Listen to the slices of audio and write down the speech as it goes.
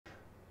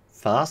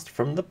Fast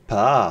from the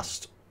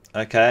past.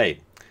 Okay,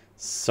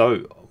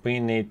 so we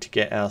need to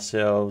get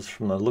ourselves,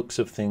 from the looks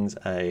of things,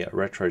 a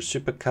retro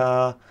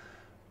supercar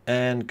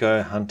and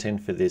go hunting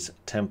for this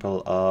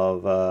temple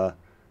of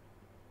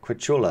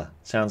Quichula.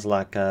 Sounds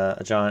like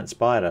a giant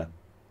spider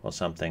or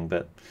something,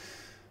 but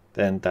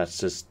then that's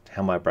just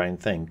how my brain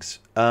thinks.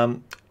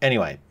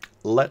 Anyway,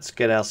 let's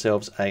get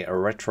ourselves a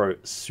retro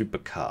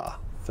supercar.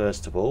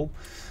 First of all,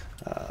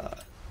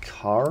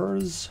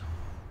 cars.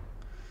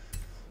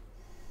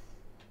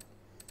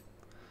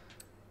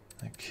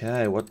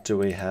 Okay, what do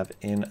we have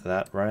in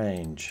that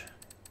range?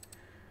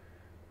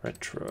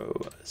 Retro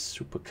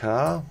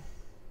supercar.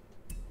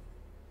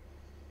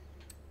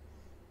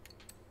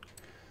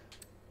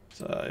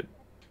 So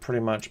pretty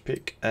much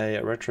pick a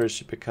retro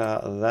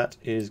supercar that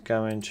is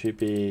going to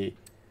be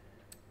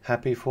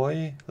happy for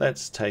you.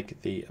 Let's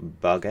take the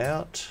bug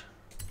out.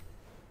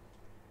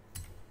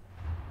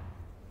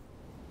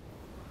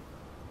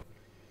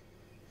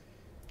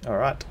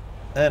 Alright,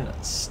 and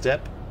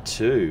step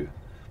 2.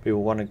 We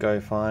will want to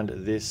go find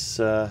this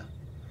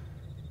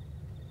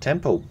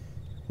temple.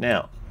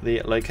 Now,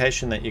 the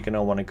location that you're going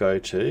to want to go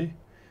to,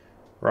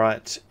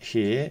 right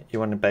here, you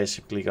want to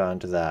basically go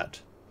into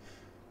that,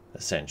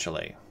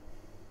 essentially.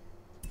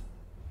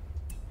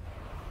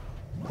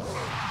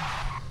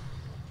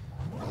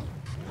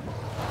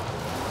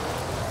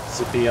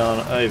 Zippy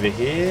on over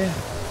here.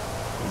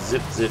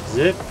 Zip, zip,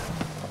 zip.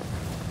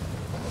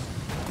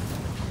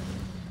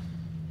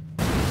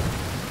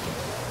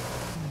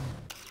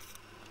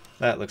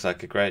 That looks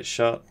like a great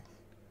shot.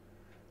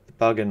 The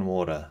bug in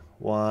water.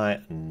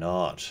 Why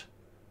not?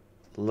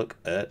 Look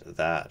at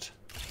that.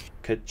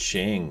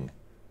 Ka-ching.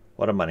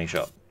 What a money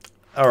shot.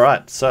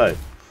 Alright, so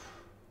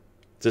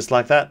just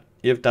like that,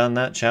 you've done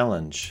that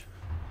challenge.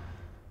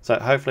 So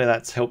hopefully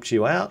that's helped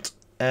you out.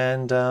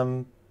 And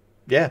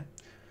yeah,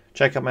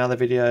 check out my other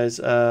videos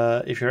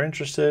if you're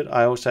interested.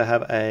 I also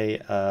have a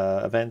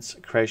events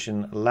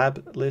creation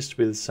lab list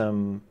with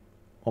some,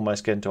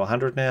 almost getting to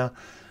 100 now,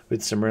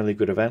 with some really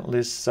good event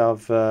lists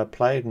I've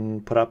played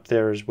and put up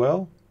there as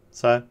well.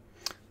 So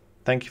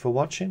thank you for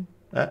watching.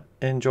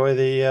 Enjoy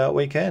the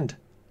weekend.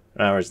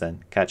 No worries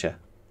then. Catch ya.